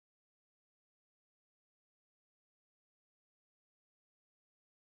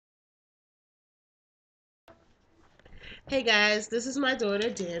Hey guys, this is my daughter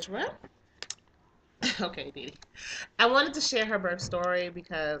Dandra. Okay, Dee Dee. I wanted to share her birth story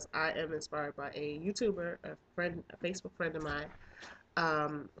because I am inspired by a YouTuber, a friend, a Facebook friend of mine,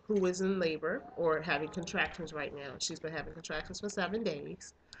 who is in labor or having contractions right now. She's been having contractions for 7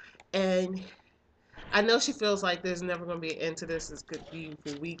 days, and I know she feels like there's never going to be an end to this. This could be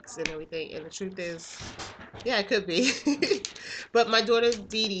for weeks and everything. And the truth is, yeah, it could be. But my daughter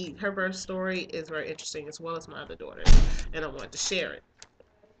Dee Dee, her birth story is very interesting, as well as my other daughter, and I wanted to share it.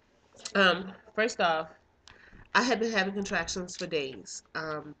 First off, I had been having contractions for days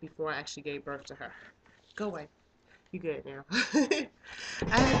before I actually gave birth to her. Go away. You good now?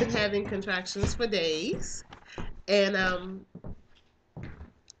 I had been having contractions for days, and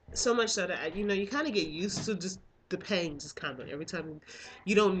so much so that you kind of get used to just the pain just coming every time.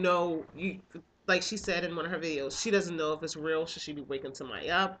 You don't know you. Like she said in one of her videos, she doesn't know if it's real. Should she be waking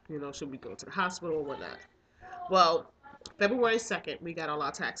somebody up? Should we go to the hospital or whatnot? Well, February 2nd, we got all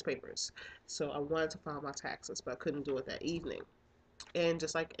our tax papers. So I wanted to file my taxes, but I couldn't do it that evening. And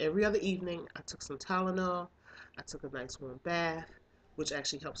just like every other evening, I took some Tylenol. I took a nice warm bath, which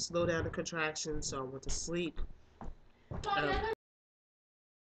actually helped slow down the contractions. So I went to sleep. Um,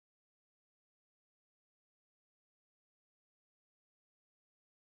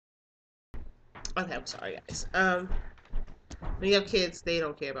 okay, I'm sorry, guys. When you have kids, they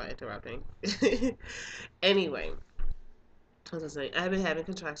don't care about interrupting. Anyway, as I was saying, I've been having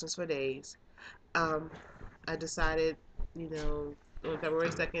contractions for days. Um, I decided, you know, on February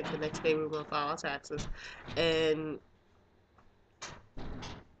 2nd, the next day we were going to file our taxes. And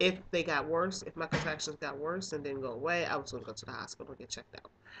if they got worse, if my contractions got worse and didn't go away, I was going to go to the hospital and get checked out.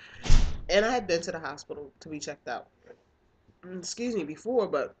 And I had been to the hospital to be checked out, excuse me, before,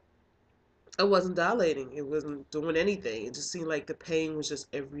 but I wasn't dilating. It wasn't doing anything. It just seemed like the pain was just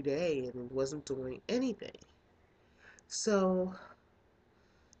every day and it wasn't doing anything. So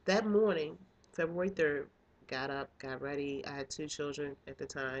that morning, February 3rd, got up, got ready. I had two children at the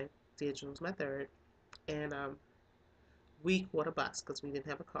time. Deirdre was my third. And we caught a bus because we didn't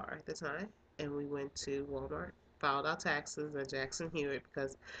have a car at the time. And we went to Walmart, filed our taxes at Jackson Hewitt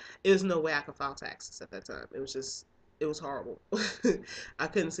because there was no way I could file taxes at that time. It was horrible. I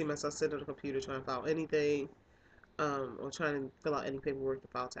couldn't see myself sitting on a computer trying to file anything, or trying to fill out any paperwork to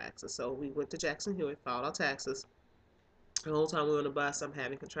file taxes. So we went to Jackson Hewitt, filed our taxes. The whole time we were on the bus, I'm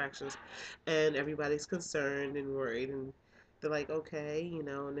having contractions, and everybody's concerned and worried, and they're like, okay,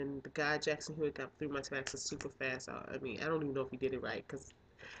 and then the guy Jackson Hewitt got through my taxes super fast. I mean, I don't even know if he did it right because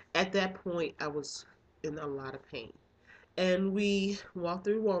at that point I was in a lot of pain. And we walked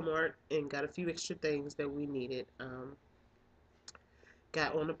through Walmart and got a few extra things that we needed.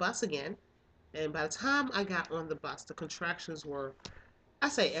 Got on the bus again, and by the time I got on the bus, the contractions were, I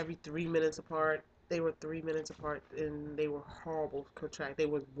say, every 3 minutes apart. They were 3 minutes apart, and they were horrible contract. They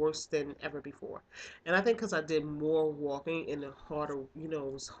were worse than ever before. And I think because I did more walking and the harder,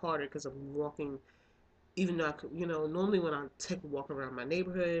 it was harder because I'm walking. Even though I could, normally when I take a walk around my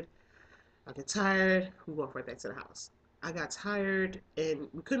neighborhood, I get tired, we walk right back to the house. I got tired and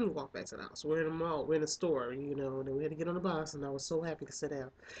we couldn't walk back to the house. We're in a mall, we're in a store, and then we had to get on the bus, and I was so happy to sit down.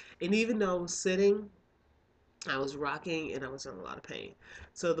 And even though I was sitting, I was rocking and I was in a lot of pain.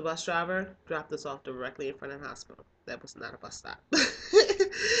 So the bus driver dropped us off directly in front of the hospital. That was not a bus stop.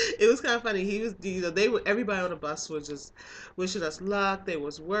 It was kind of funny. He was, everybody on the bus was just wishing us luck. They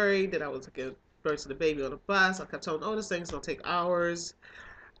was worried that I was going to give birth to the baby on the bus. I kept telling, oh, this thing's going to take hours.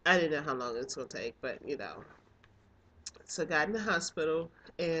 I didn't know how long it's going to take, but So I got in the hospital,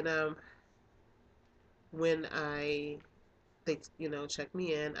 and when they checked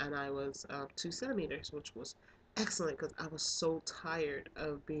me in, and I was 2 centimeters, which was excellent because I was so tired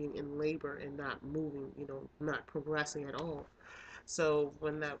of being in labor and not moving, not progressing at all. So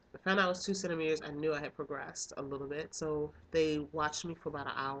when I found out I was 2 centimeters, I knew I had progressed a little bit. So they watched me for about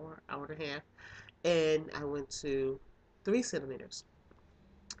an hour, hour and a half, and I went to 3 centimeters.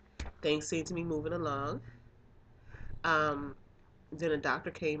 Things seemed to be moving along. Um, then a doctor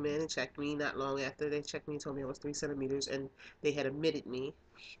came in and checked me not long after they checked me and told me I was 3 centimeters, and they had admitted me.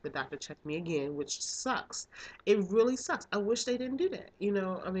 The doctor checked me again, which sucks. It really sucks. I wish they didn't do that.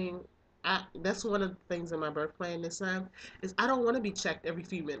 I mean, that's one of the things in my birth plan this time is I don't want to be checked every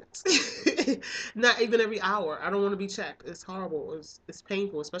few minutes, not even every hour. I don't want to be checked. It's horrible. It's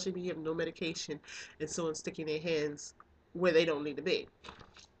painful, especially if you have no medication and someone sticking their hands where they don't need to be.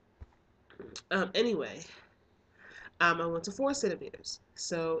 Anyway, I went to 4 centimeters.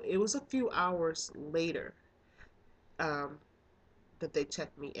 So it was a few hours later um, that they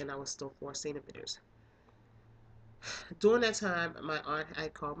checked me, and I was still 4 centimeters. During that time, I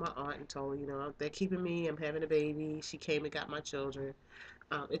called my aunt and told her, they're keeping me. I'm having a baby. She came and got my children.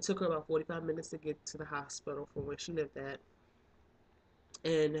 It took her about 45 minutes to get to the hospital from where she lived at.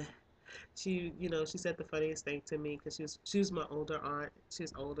 And she said the funniest thing to me because she was my older aunt.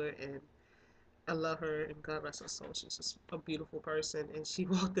 She's older, and I love her, and God rest her soul. She's just a beautiful person. And she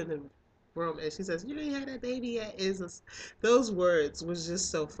walked in the room and she says, "You ain't had that baby yet." Those words was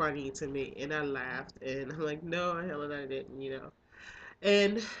just so funny to me, and I laughed. And I'm like, "No, Helen, I didn't."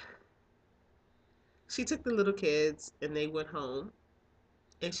 And she took the little kids, and they went home.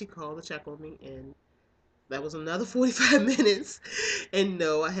 And she called to check on me, and that was another 45 minutes. And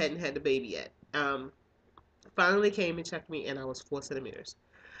no, I hadn't had the baby yet. Finally came and checked me, and I was 4 centimeters.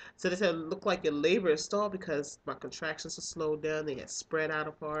 So they said, "Look like your labor is stalled because my contractions are slowed down. They had spread out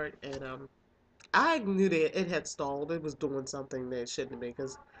apart." And I knew that it had stalled. It was doing something that it shouldn't have been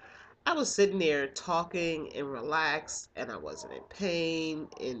because I was sitting there talking and relaxed, and I wasn't in pain.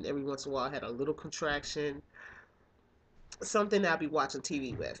 And every once in a while, I had a little contraction, something that I'd be watching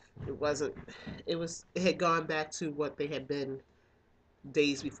TV with. It wasn't. It had gone back to what they had been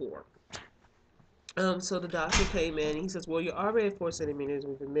days before. So the doctor came in. He says, "Well, you're already at 4 centimeters.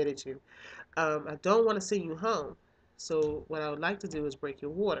 We've admitted you. I don't want to send you home. So what I would like to do is break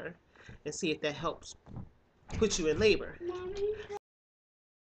your water and see if that helps put you in labor."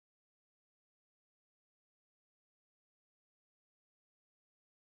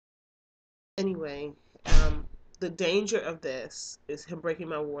 Anyway, the danger of this is him breaking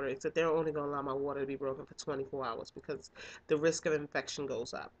my water. Is that they're only going to allow my water to be broken for 24 hours because the risk of infection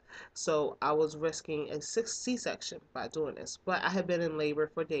goes up. So I was risking a C-section by doing this. But I had been in labor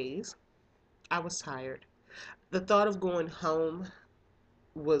for days. I was tired. The thought of going home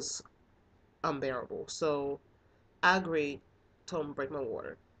was unbearable. So I agreed, told him to break my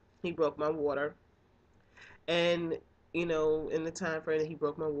water. He broke my water. And, in the time frame that he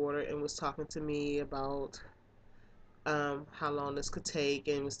broke my water and was talking to me about how long this could take,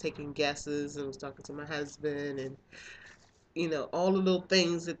 and was taking guesses, and was talking to my husband, and all the little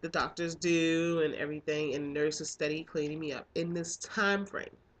things that the doctors do and everything, and the nurses steady cleaning me up. In this time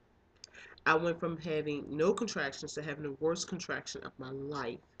frame, I went from having no contractions to having the worst contraction of my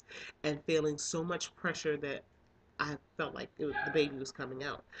life, and feeling so much pressure that I felt like the baby was coming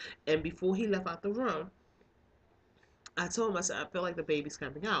out. And before he left out the room, I told him, I said, "I feel like the baby's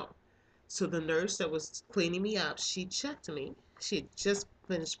coming out." So the nurse that was cleaning me up, she checked me. She had just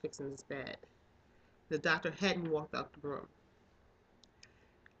finished fixing his bed. The doctor hadn't walked out the room.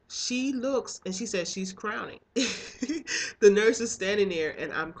 She looks and she says she's crowning. The nurse is standing there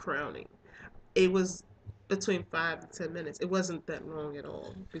and I'm crowning. It was between 5 to 10 minutes. It wasn't that long at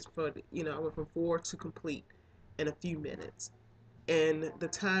all. Before, I went from 4 to complete in a few minutes. And the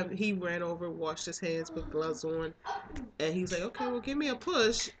time he ran over, washed his hands, put gloves on, and he's like, "Okay, well, give me a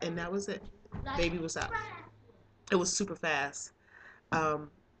push," and that was it. Baby was out. It was super fast.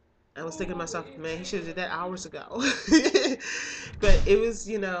 Um, I was thinking to myself, man, he should have did that hours ago. But it was,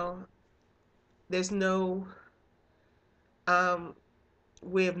 there's no um,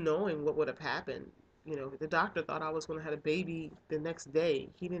 way of knowing what would have happened. The doctor thought I was going to have a baby the next day.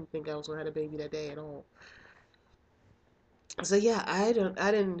 He didn't think I was going to have a baby that day at all. So yeah, I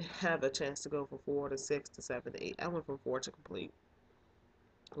didn't have a chance to go from 4 to 6 to 7 to 8. I went from 4 to complete.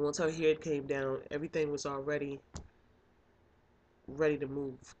 Once her head came down, everything was already ready to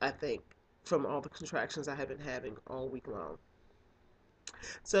move, I think, from all the contractions I had been having all week long.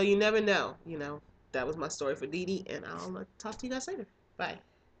 So you never know. That was my story for Dee Dee, and I'll talk to you guys later. Bye.